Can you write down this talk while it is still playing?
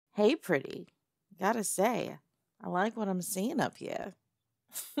Hey, pretty. Gotta say, I like what I'm seeing up here.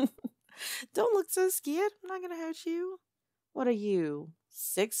 Don't look so scared. I'm not gonna hurt you. What are you,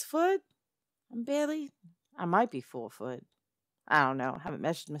 6 foot? I'm barely. I might be 4 foot. I don't know. Haven't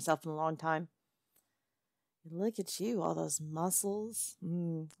measured myself in a long time. Look at you, all those muscles.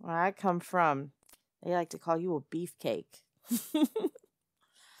 Where I come from, they like to call you a beefcake.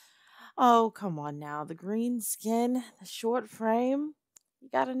 Oh, come on now. The green skin, the short frame. You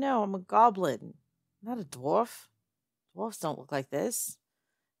gotta know, I'm a goblin, not a dwarf. Dwarfs don't look like this.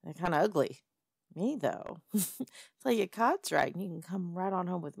 They're kind of ugly. Me, though. Play your cards right and you can come right on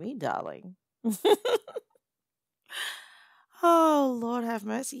home with me, darling. Oh, Lord have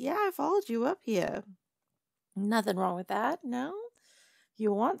mercy. Yeah, I followed you up here. Nothing wrong with that, no?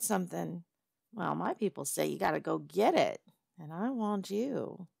 You want something. Well, my people say you gotta go get it. And I want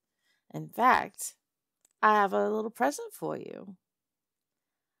you. In fact, I have a little present for you.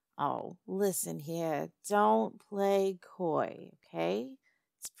 Oh, listen here. Don't play coy, okay?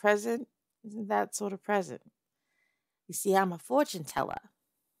 This present isn't that sort of present. You see, I'm a fortune teller.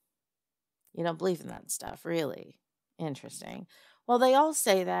 You don't believe in that stuff, really. Interesting. Well, they all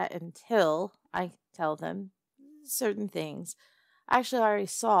say that until I tell them certain things. Actually, I already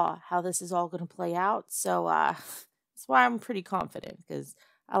saw how this is all going to play out, so that's why I'm pretty confident, because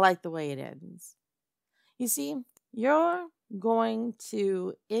I like the way it ends. You see, you're going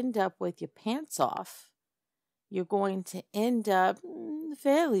to end up with your pants off. You're going to end up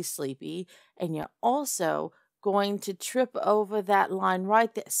fairly sleepy, and you're also going to trip over that line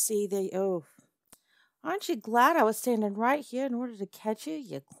right there. See, oh, aren't you glad I was standing right here in order to catch you?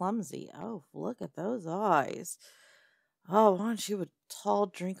 You clumsy. Oh, look at those eyes. Oh, aren't you a tall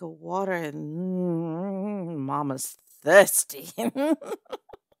drink of water? And Mama's thirsty.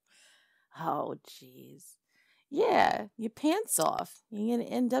 Oh, jeez. Yeah, your pants off. You're going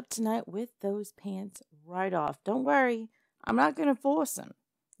to end up tonight with those pants right off. Don't worry. I'm not going to force them.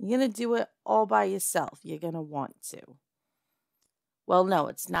 You're going to do it all by yourself. You're going to want to. Well, no,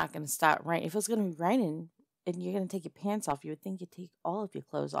 it's not going to start raining. If it's going to be raining and you're going to take your pants off, you would think you'd take all of your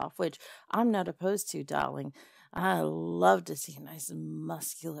clothes off, which I'm not opposed to, darling. I love to see a nice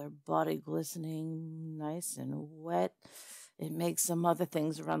muscular body glistening, nice and wet. It makes some other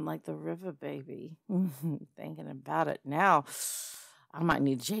things run like the river, baby. Thinking about it now, I might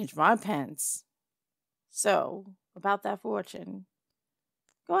need to change my pants. So, about that fortune,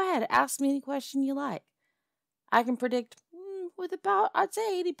 go ahead, ask me any question you like. I can predict with about, I'd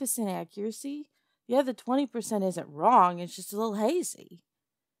say, 80% accuracy. The other 20% isn't wrong, it's just a little hazy.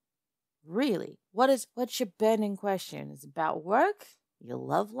 Really, what's your burning question? Is it about work? Your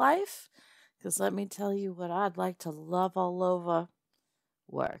love life? Because let me tell you what I'd like to love all over.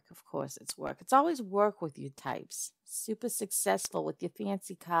 Work. Of course, it's work. It's always work with you types. Super successful with your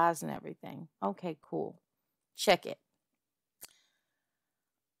fancy cars and everything. Okay, cool. Check it.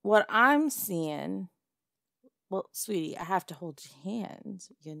 What I'm seeing, well, sweetie, I have to hold your hand.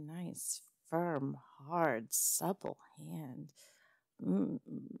 Your nice, firm, hard, supple hand.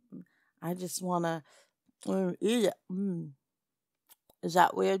 I just want to eat it. Is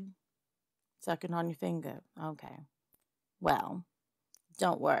that weird? Sucking on your finger. Okay. Well,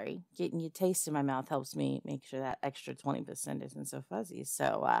 don't worry. Getting your taste in my mouth helps me make sure that extra 20% isn't so fuzzy.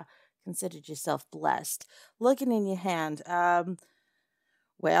 So consider yourself blessed. Looking in your hand,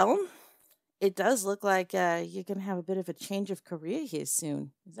 well, it does look like you're going to have a bit of a change of career here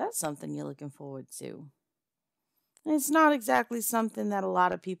soon. Is that something you're looking forward to? It's not exactly something that a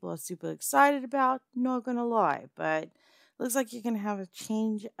lot of people are super excited about, not going to lie, but looks like you're going to have a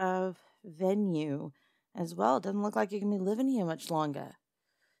change of venue as well. It doesn't look like you're going to be living here much longer.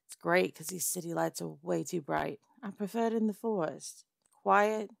 It's great because these city lights are way too bright. I prefer it in the forest.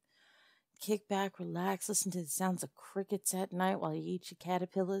 Quiet, kick back, relax, listen to the sounds of crickets at night while you eat your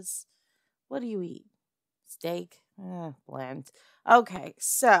caterpillars. What do you eat? Steak? Bland. Okay,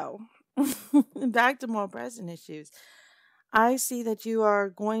 so back to more present issues. I see that you are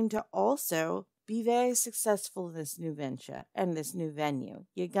going to also be very successful in this new venture and this new venue.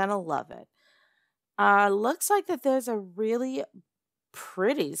 You're going to love it. Looks like that there's a really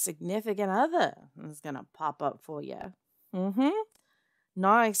pretty significant other that's going to pop up for you.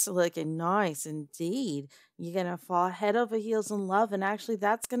 Nice looking, nice indeed. You're going to fall head over heels in love, and actually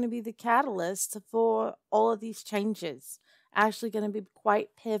that's going to be the catalyst for all of these changes. Actually going to be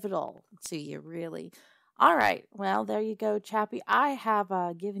quite pivotal to you, really. All right, well, there you go, Chappie. I have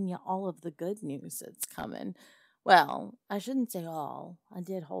given you all of the good news that's coming. Well, I shouldn't say all. I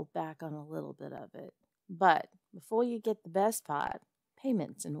did hold back on a little bit of it. But before you get the best part,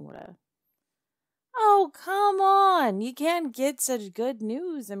 payment's in order. Oh, come on. You can't get such good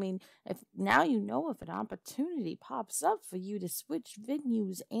news. I mean, if now you know if an opportunity pops up for you to switch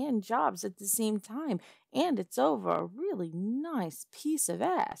venues and jobs at the same time, and it's over a really nice piece of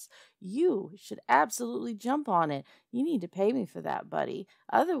ass, you should absolutely jump on it. You need to pay me for that, buddy.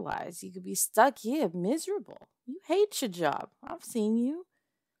 Otherwise, you could be stuck here miserable. You hate your job. I've seen you.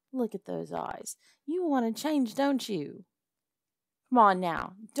 Look at those eyes. You want to change, don't you? Come on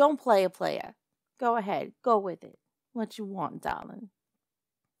now. Don't play a player. Go ahead. Go with it. What you want, darling?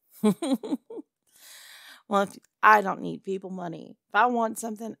 Well, I don't need people money. If I want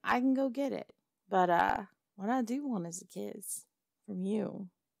something, I can go get it. But what I do want is a kiss from you.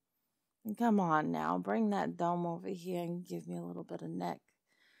 And come on now, bring that dome over here and give me a little bit of neck.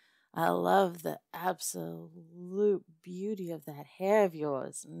 I love the absolute beauty of that hair of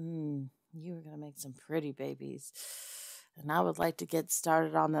yours. You are going to make some pretty babies. And I would like to get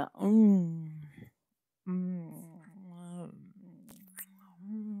started on the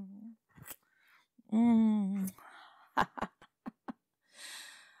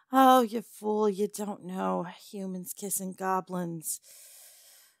Oh, you fool, you don't know. Humans kissing goblins.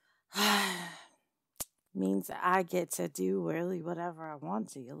 Means that I get to do really whatever I want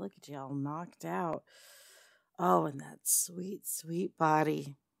to. You look at you all knocked out. Oh, and that sweet, sweet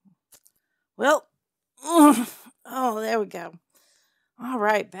body. Well, oh, there we go. All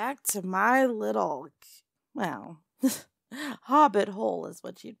right, back to my little, well, hobbit hole is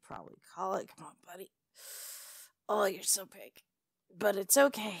what you'd probably call it. Come on, buddy. Oh, you're so big. But it's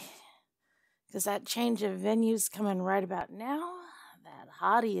okay, because that change of venue's coming right about now. That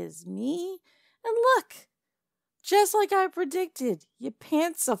hottie is me. And look, just like I predicted, your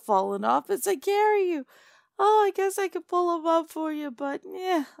pants are falling off as I carry you. Oh, I guess I could pull them up for you, but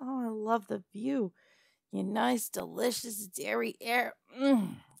yeah. Oh, I love the view. Your nice, delicious dairy air.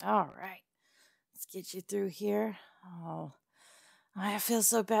 All right. Let's get you through here. Oh, I feel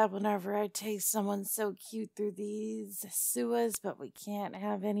so bad whenever I take someone so cute through these sewers, but we can't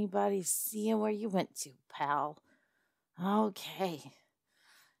have anybody seeing where you went to, pal. Okay.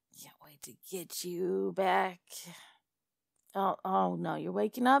 Can't wait to get you back. Oh no, you're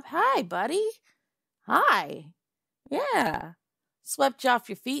waking up? Hi, buddy. Hi. Yeah. Swept you off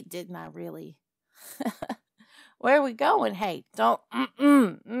your feet, didn't I, really? Where are we going? Hey, don't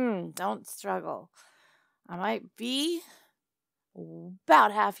struggle. I might be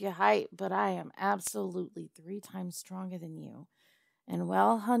about half your height, but I am absolutely 3 times stronger than you. And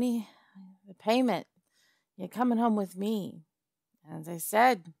well, honey, the payment, you're coming home with me. As I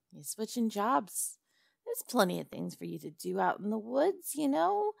said, you're switching jobs. There's plenty of things for you to do out in the woods, you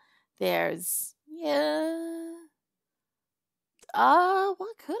know. There's,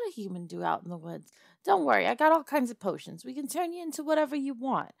 what could a human do out in the woods? Don't worry, I got all kinds of potions. We can turn you into whatever you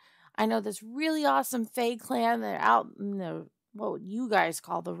want. I know this really awesome Fae clan. They're out in the, what you guys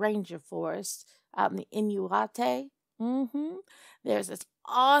call the Ranger Forest, out in the Inuate. There's this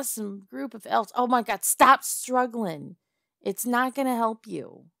awesome group of elves. Oh my God, stop struggling. It's not going to help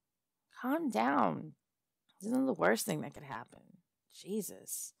you. Calm down. Isn't the worst thing that could happen?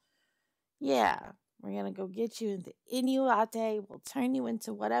 Jesus. Yeah, we're going to go get you into Inuate. We'll turn you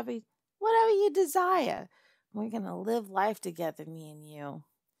into whatever you desire. We're going to live life together, me and you.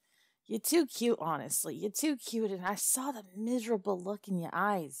 You're too cute, honestly. You're too cute, and I saw the miserable look in your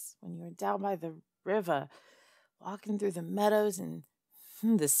eyes when you were down by the river, walking through the meadows and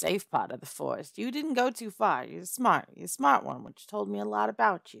the safe part of the forest. You didn't go too far. You're smart. You're a smart one, which told me a lot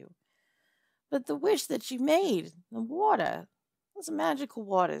about you. But the wish that you made, the water, those magical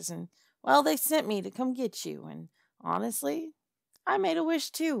waters, and, well, they sent me to come get you. And honestly, I made a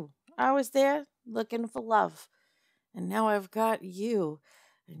wish too. I was there looking for love. And now I've got you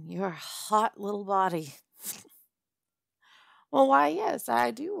and your hot little body. Well, why, yes,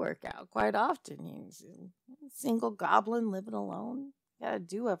 I do work out quite often. You single goblin living alone. Gotta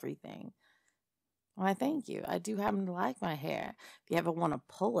do everything. Why, thank you. I do happen to like my hair. If you ever want to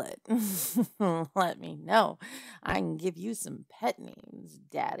pull it, let me know. I can give you some pet names,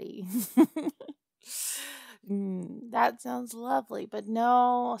 Daddy. That sounds lovely, but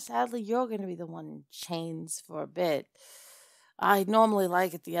no, sadly, you're going to be the one in chains for a bit. I normally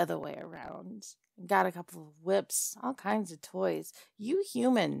like it the other way around. Got a couple of whips, all kinds of toys. You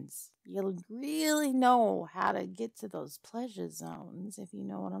humans, you really know how to get to those pleasure zones, if you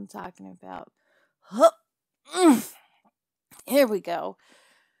know what I'm talking about. Here we go.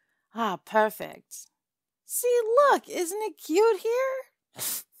 Ah, perfect. See, look, isn't it cute here?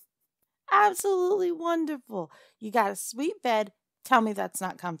 Absolutely wonderful. You got a sweet bed. Tell me that's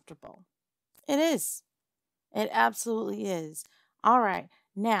not comfortable. It is. It absolutely is. All right.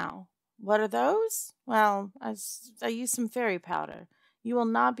 Now, What are those? Well, I use some fairy powder. You will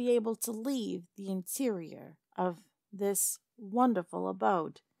not be able to leave the interior of this wonderful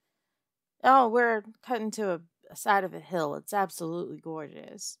abode. Oh, we're cut into a side of a hill. It's absolutely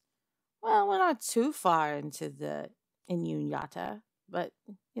gorgeous. Well, we're not too far into the Inuyata, but,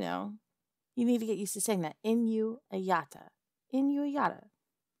 you know, you need to get used to saying that. Inuyata. Inuyata.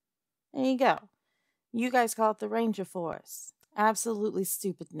 There you go. You guys call it the Ranger Forest. Absolutely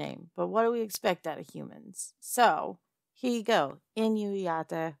stupid name, but what do we expect out of humans? So, here you go.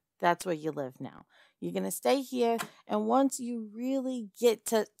 Inuyata. That's where you live now. You're going to stay here, and once you really get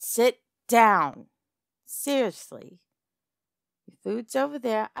to sit down, seriously, your food's over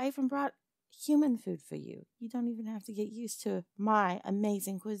there. I even brought human food for you. You don't even have to get used to my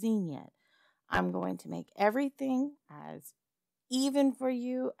amazing cuisine yet. I'm going to make everything as even for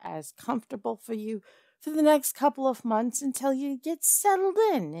you, as comfortable for you for the next couple of months until you get settled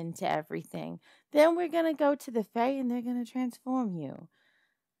into everything. Then we're going to go to the Fae and they're going to transform you.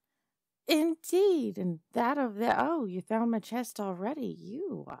 Indeed. And that over there, oh, you found my chest already.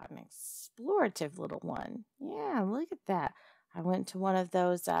 You are an explorative little one. Yeah, look at that. I went to one of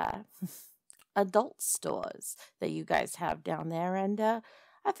those adult stores that you guys have down there, and I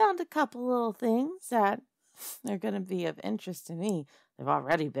found a couple little things that they're going to be of interest to me. They've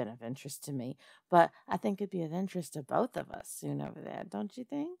already been of interest to me, but I think it'd be of interest to both of us soon over there, don't you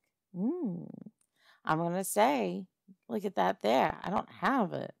think? I'm going to say, look at that there. I don't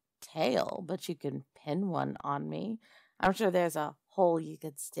have a tail, but you can pin one on me. I'm sure there's a hole you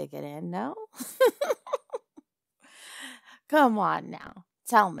could stick it in, no? Come on now.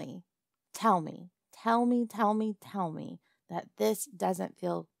 Tell me that this doesn't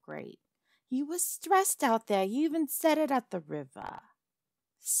feel great. You were stressed out there. You even said it at the river.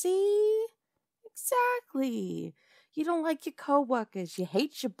 See? Exactly. You don't like your coworkers. You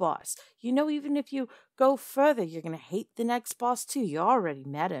hate your boss. You know, even if you go further, you're going to hate the next boss too. You already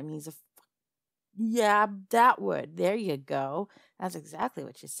met him. He's yeah, that word. There you go. That's exactly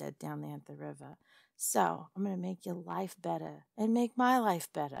what you said down there at the river. So I'm going to make your life better and make my life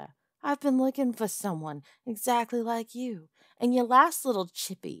better. I've been looking for someone exactly like you. And your last little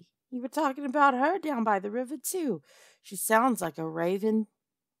chippy, you were talking about her down by the river too. She sounds like a raven.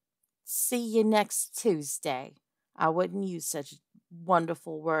 See you next Tuesday. I wouldn't use such a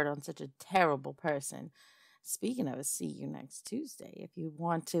wonderful word on such a terrible person. Speaking of, see you next Tuesday. If you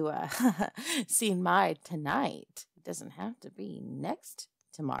want to see my tonight, it doesn't have to be next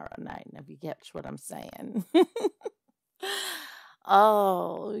tomorrow night, if you get what I'm saying.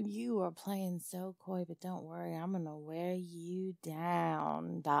 Oh, you are playing so coy, but don't worry. I'm going to wear you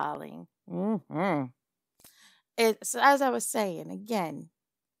down, darling. So as I was saying, again,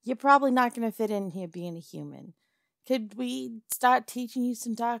 you're probably not going to fit in here being a human. Could we start teaching you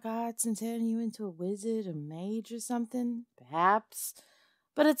some dark arts and turning you into a wizard, a mage, or something? Perhaps.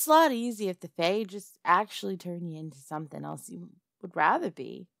 But it's a lot easier if the Fae just actually turn you into something else you would rather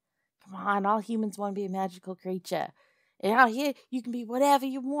be. Come on, all humans want to be a magical creature. And out here, you can be whatever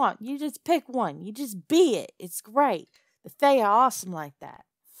you want. You just pick one. You just be it. It's great. The Fae are awesome like that.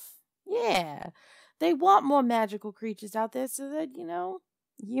 Yeah. They want more magical creatures out there so that,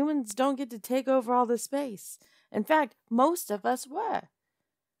 humans don't get to take over all the space. In fact, most of us were.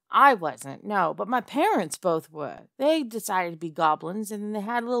 I wasn't, no, but my parents both were. They decided to be goblins, and then they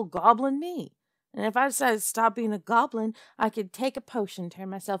had a little goblin me. And if I decided to stop being a goblin, I could take a potion, turn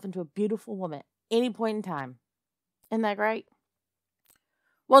myself into a beautiful woman any point in time. Isn't that great?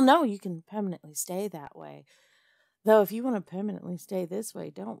 Well, no, you can permanently stay that way. Though if you want to permanently stay this way,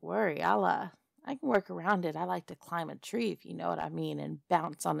 don't worry. I can work around it. I like to climb a tree, if you know what I mean, and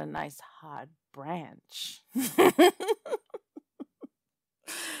bounce on a nice hard branch.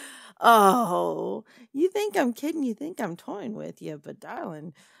 Oh, you think I'm kidding? You think I'm toying with you, but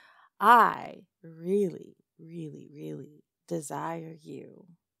darling, I really, really, really desire you.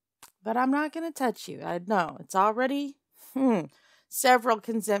 But I'm not going to touch you. I know it's already several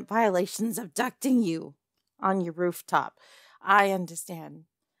consent violations abducting you on your rooftop. I understand.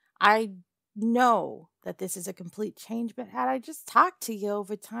 I know that this is a complete change, but had I just talked to you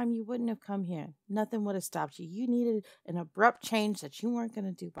over time, you wouldn't have come here. Nothing would have stopped you. You needed an abrupt change that you weren't going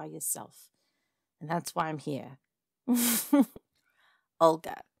to do by yourself. And that's why I'm here.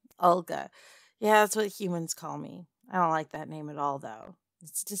 Olga. Yeah, that's what humans call me. I don't like that name at all, though.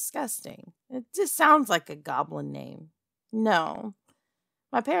 It's disgusting. It just sounds like a goblin name. No.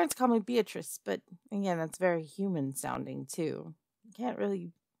 My parents call me Beatrice, but again, that's very human sounding, too. You can't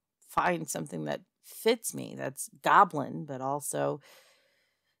really find something that fits me that's goblin, but also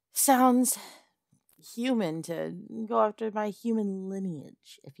sounds human to go after my human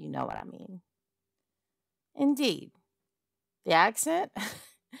lineage, if you know what I mean. Indeed. The accent,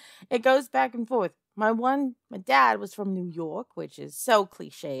 it goes back and forth. My dad was from New York, which is so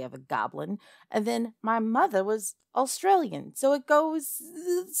cliche of a goblin. And then my mother was Australian. So it goes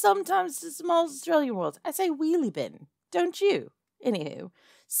sometimes to some Australian worlds. I say wheelie bin, don't you? Anywho.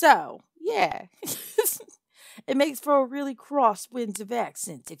 So, yeah. It makes for a really cross winds of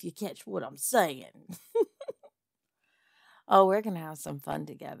accents, if you catch what I'm saying. Oh, we're going to have some fun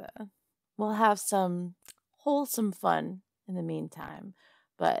together. We'll have some wholesome fun in the meantime.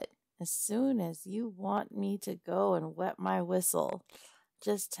 But as soon as you want me to go and wet my whistle,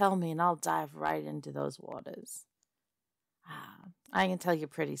 just tell me and I'll dive right into those waters. I can tell you're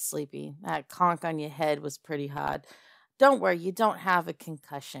pretty sleepy. That conk on your head was pretty hard. Don't worry, you don't have a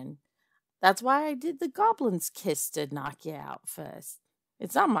concussion. That's why I did the goblin's kiss to knock you out first.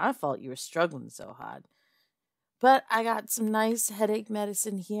 It's not my fault you were struggling so hard. But I got some nice headache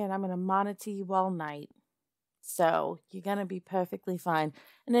medicine here and I'm going to monitor you all night. So you're going to be perfectly fine.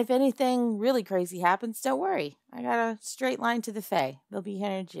 And if anything really crazy happens, don't worry. I got a straight line to the Fae. They'll be here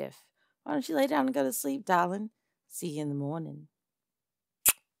in a jiff. Why don't you lay down and go to sleep, darling? See you in the morning.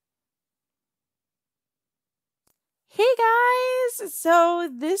 Hey guys! So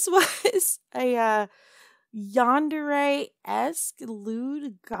this was a Yandere-esque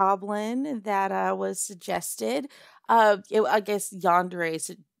lewd goblin that was suggested. I guess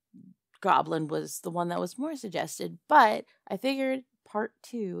Yandere's goblin was the one that was more suggested, but I figured part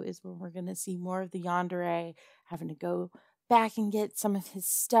 2 is when we're going to see more of the Yandere having to go back and get some of his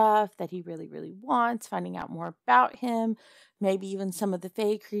stuff that he really, really wants, finding out more about him, maybe even some of the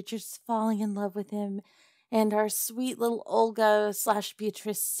Fae creatures falling in love with him. And our sweet little Olga /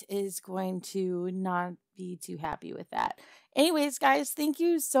 Beatrice is going to not be too happy with that. Anyways, guys, thank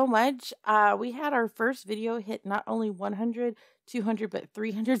you so much. We had our first video hit not only 100, 200, but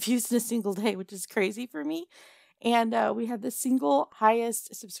 300 views in a single day, which is crazy for me. And we had the single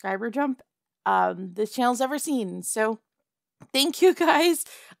highest subscriber jump this channel's ever seen. So thank you guys.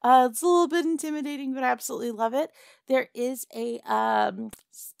 It's a little bit intimidating, but I absolutely love it. There is a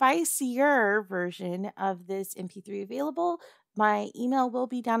spicier version of this MP3 available. My email will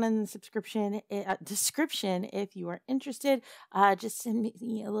be down in the description if you are interested. Just send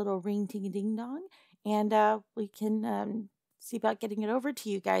me a little ring ting ding dong, and we can see about getting it over to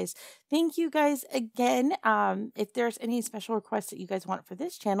you guys. Thank you guys again. If there's any special requests that you guys want for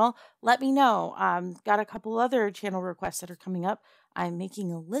this channel, let me know. Got a couple other channel requests that are coming up. I'm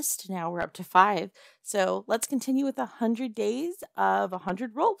making a list now. We're up to 5. So let's continue with 100 days of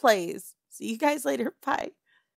 100 role plays. See you guys later. Bye.